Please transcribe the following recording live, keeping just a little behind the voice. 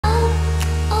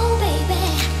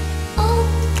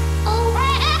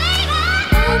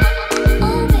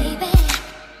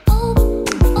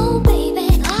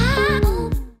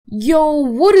Yo,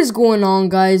 what is going on,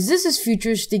 guys? This is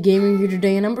Futuristic Gaming here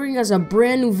today, and I'm bringing you guys a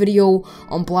brand new video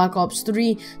on Black Ops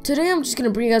 3. Today I'm just gonna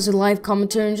bring you guys a live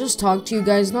commentary and just talk to you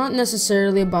guys, not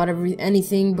necessarily about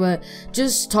anything, but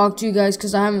just talk to you guys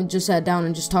because I haven't just sat down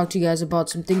and just talked to you guys about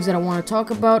some things that I want to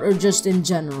talk about, or just in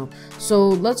general. So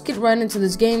let's get right into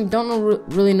this game.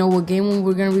 Really know what game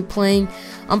we're gonna be playing.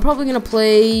 I'm probably gonna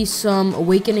play some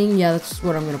Awakening. Yeah, that's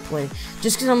what I'm gonna play,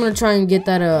 just because I'm gonna try and get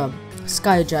that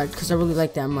Skyjack, because I really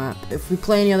like that map. If we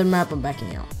play any other map, I'm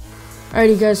backing out.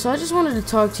 Alrighty, guys, so I just wanted to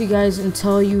talk to you guys and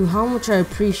tell you how much I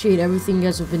appreciate everything you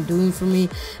guys have been doing for me,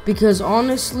 because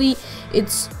honestly,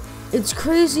 it's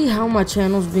crazy how my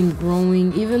channel's been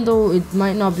growing. Even though it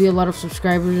might not be a lot of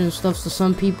subscribers and stuff to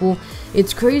some people,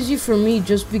 it's crazy for me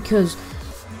just because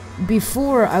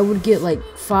before I would get like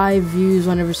 5 views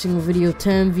on every single video,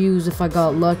 10 views if I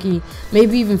got lucky,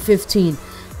 maybe even 15.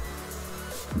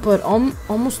 But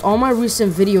almost all my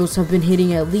recent videos have been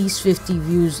hitting at least 50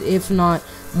 views, if not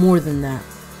more than that.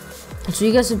 So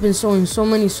you guys have been showing so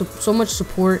much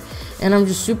support, and I'm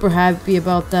just super happy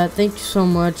about that. Thank you so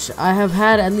much. I have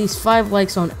had at least 5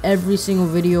 likes on every single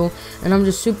video, and I'm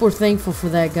just super thankful for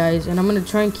that, guys. And I'm gonna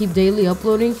try and keep daily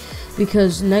uploading,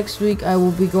 because next week I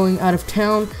will be going out of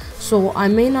town, so I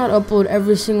may not upload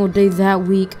every single day that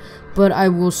week, but I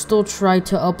will still try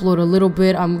to upload a little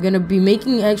bit. I'm gonna be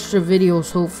making extra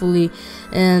videos, hopefully,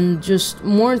 and just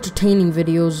more entertaining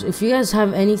videos. If you guys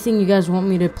have anything you guys want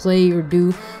me to play or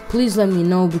do, please let me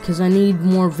know, because I need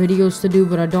more videos to do,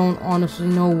 but I don't honestly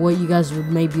know what you guys would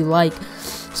maybe like.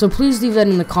 So please leave that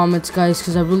in the comments, guys,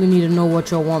 because I really need to know what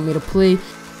y'all want me to play.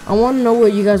 I want to know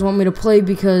what you guys want me to play,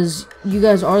 because you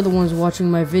guys are the ones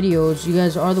watching my videos. You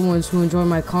guys are the ones who enjoy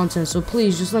my content, so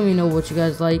please just let me know what you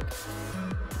guys like,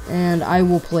 and I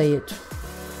will play it.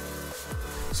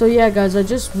 So yeah, guys, I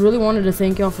just really wanted to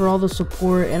thank y'all for all the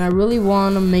support, and I really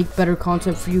want to make better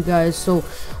content for you guys. So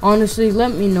honestly,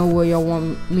 let me know what y'all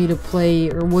want me to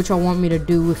play, or what y'all want me to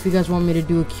do. If you guys want me to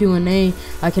do a Q&A,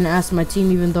 I can ask my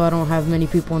team. Even though I don't have many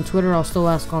people on Twitter, I'll still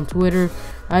ask on Twitter.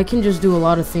 I can just do a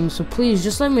lot of things, so please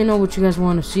just let me know what you guys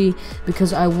want to see,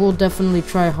 because I will definitely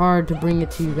try hard to bring it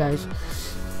to you guys,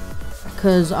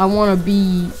 because I want to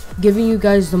be giving you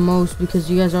guys the most,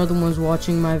 because you guys are the ones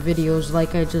watching my videos.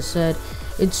 Like I just said,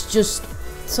 it's just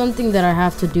something that I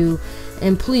have to do,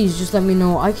 and please just let me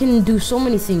know. I can do so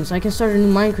many things. I can start a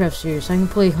new Minecraft series, I can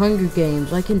play Hunger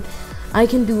Games, I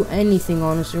can do anything,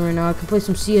 honestly. Right now I can play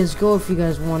some CSGO if you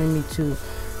guys wanted me to.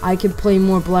 I could play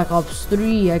more Black Ops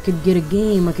 3, I could get a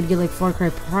game, I could get like Far Cry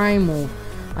Primal.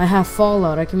 I have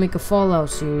Fallout, I can make a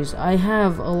Fallout series. I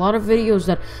have a lot of videos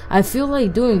that I feel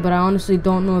like doing, but I honestly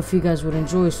don't know if you guys would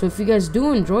enjoy. So if you guys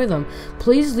do enjoy them,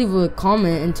 please leave a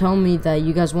comment and tell me that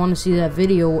you guys want to see that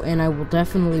video, and I will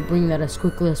definitely bring that as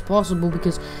quickly as possible,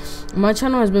 because my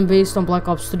channel has been based on Black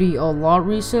Ops 3 a lot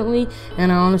recently,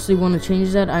 and I honestly want to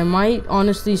change that. I might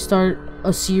honestly start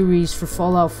a series for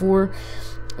Fallout 4,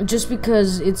 just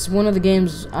because it's one of the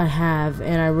games I have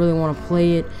and I really want to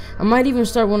play it. I might even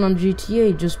start one on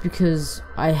GTA, just because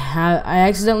I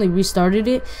accidentally restarted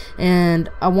it and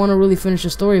I want to really finish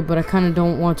the story, but I kind of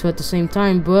don't want to at the same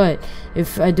time. But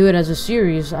if I do it as a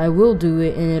series, I will do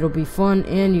it, and it'll be fun,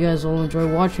 and you guys will enjoy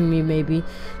watching me. Maybe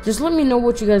just let me know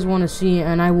what you guys want to see,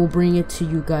 and I will bring it to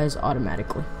you guys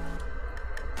automatically.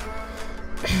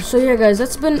 So yeah, guys,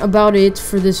 that's been about it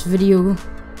for this video.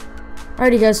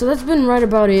 Alrighty, guys, so that's been right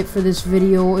about it for this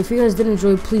video. If you guys did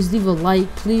enjoy, please leave a like.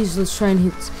 Please, let's try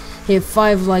and hit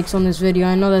 5 likes on this video.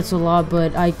 I know that's a lot,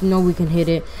 but I know we can hit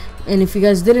it. And if you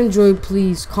guys did enjoy,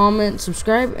 please comment,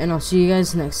 subscribe, and I'll see you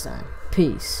guys next time.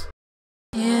 Peace.